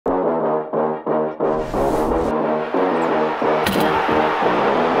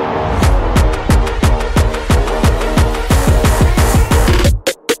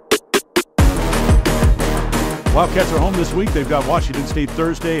Wildcats are home this week. They've got Washington State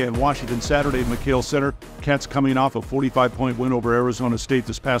Thursday and Washington Saturday at McHale Center. Cats coming off a 45-point win over Arizona State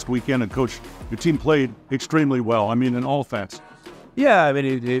this past weekend. And, Coach, your team played extremely well. I mean, in all facets. Yeah, I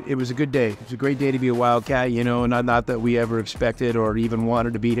mean, it was a good day. It was a great day to be a Wildcat, you know, not that we ever expected or even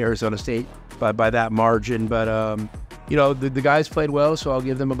wanted to beat Arizona State by that margin. But, you know, the guys played well, so I'll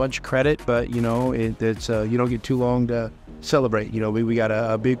give them a bunch of credit. But, you know, it's you don't get too long to celebrate. You know, we got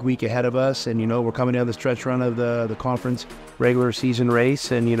a big week ahead of us, and, you know, we're coming down the stretch run of the conference regular season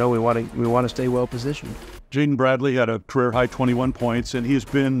race, and, you know, we want to stay well positioned. Jaden Bradley had a career-high 21 points, and he's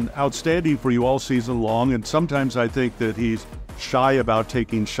been outstanding for you all season long, and sometimes I think that he's shy about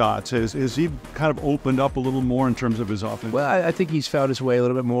taking shots. Has he kind of opened up a little more in terms of his offense? Well, I think he's found his way a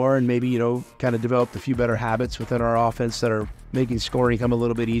little bit more and maybe, you know, kind of developed a few better habits within our offense that are making scoring come a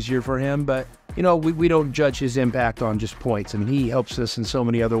little bit easier for him. But, you know, we don't judge his impact on just points. I mean, he helps us in so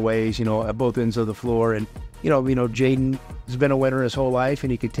many other ways, you know, at both ends of the floor. And, you know, Jaden has been a winner his whole life, and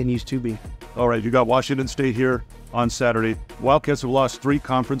he continues to be. All right, you got Washington State here on Saturday. Wildcats have lost 3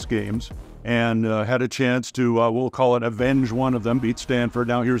 conference games and had a chance to, we'll call it, avenge one of them, beat Stanford.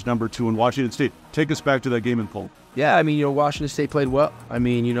 Now here's number 2 in Washington State. Take us back to that game in Polk. Yeah, I mean, you know, Washington State played well. I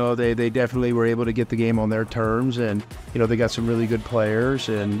mean, you know, they definitely were able to get the game on their terms, and, you know, they got some really good players,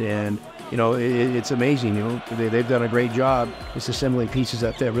 and you know, it's amazing. You know, they've done a great job just assembling pieces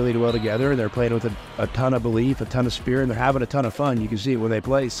that fit really well together, and they're playing with a ton of belief, a ton of spirit, and they're having a ton of fun. You can see it when they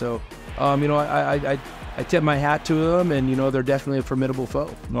play. So, you know, I tip my hat to them, and, you know, they're definitely a formidable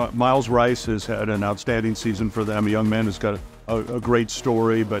foe. Miles Rice has had an outstanding season for them. A young man who's got a great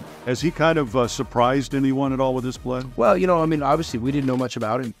story, but has he kind of surprised anyone at all with his play? Well, you know, I mean, obviously we didn't know much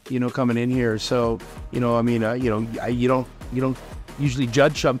about him, you know, coming in here. So, you know, I mean, you know, you don't usually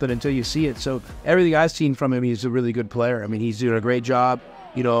judge something until you see it. So everything I've seen from him, he's a really good player. I mean, he's doing a great job,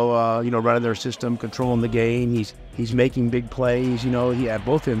 you know, running their system, controlling the game. He's making big plays, you know, he at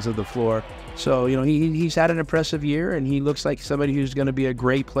both ends of the floor. So, you know, he's had an impressive year, and he looks like somebody who's going to be a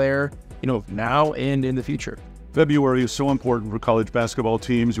great player, you know, now and in the future. February is so important for college basketball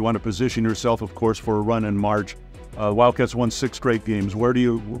teams. You want to position yourself, of course, for a run in March. Wildcats won 6 straight games. Where do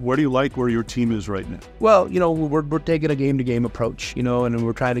you like where your team is right now? Well, you know, we're taking a game-to-game approach, you know, and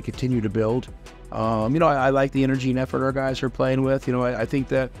we're trying to continue to build. You know, I like the energy and effort our guys are playing with. You know, I think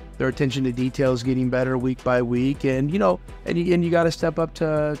that their attention to detail is getting better week by week, and, you know, and you got to step up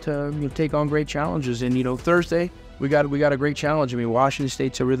to you know, take on great challenges. And, you know, Thursday we got a great challenge. I mean, Washington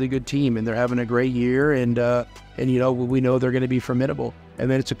State's a really good team, and they're having a great year, and you know, we know they're going to be formidable. And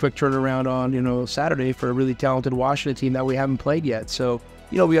then it's a quick turnaround on, you know, Saturday for a really talented Washington team that we haven't played yet. So,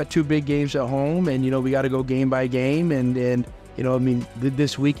 you know, we got 2 big games at home, and, you know, we got to go game by game, and you know, I mean,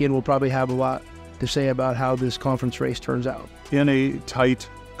 this weekend we'll probably have a lot to say about how this conference race turns out. In a tight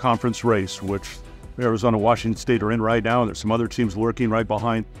conference race, which Arizona, Washington State are in right now, and there's some other teams lurking right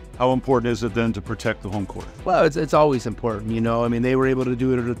behind, how important is it then to protect the home court? Well, it's always important, you know. I mean, they were able to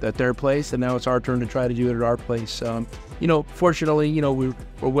do it at their place, and now it's our turn to try to do it at our place. You know, fortunately, you know, we're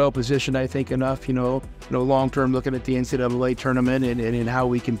well positioned, I think, enough, you know, long term looking at the NCAA tournament and how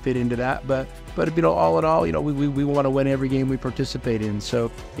we can fit into that. But you know, all in all, you know, we want to win every game we participate in.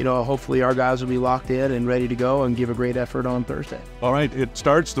 So, you know, hopefully our guys will be locked in and ready to go and give a great effort on Thursday. All right,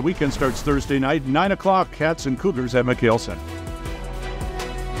 the weekend starts Thursday night, 9 o'clock, Cats and Cougars at McHale Center.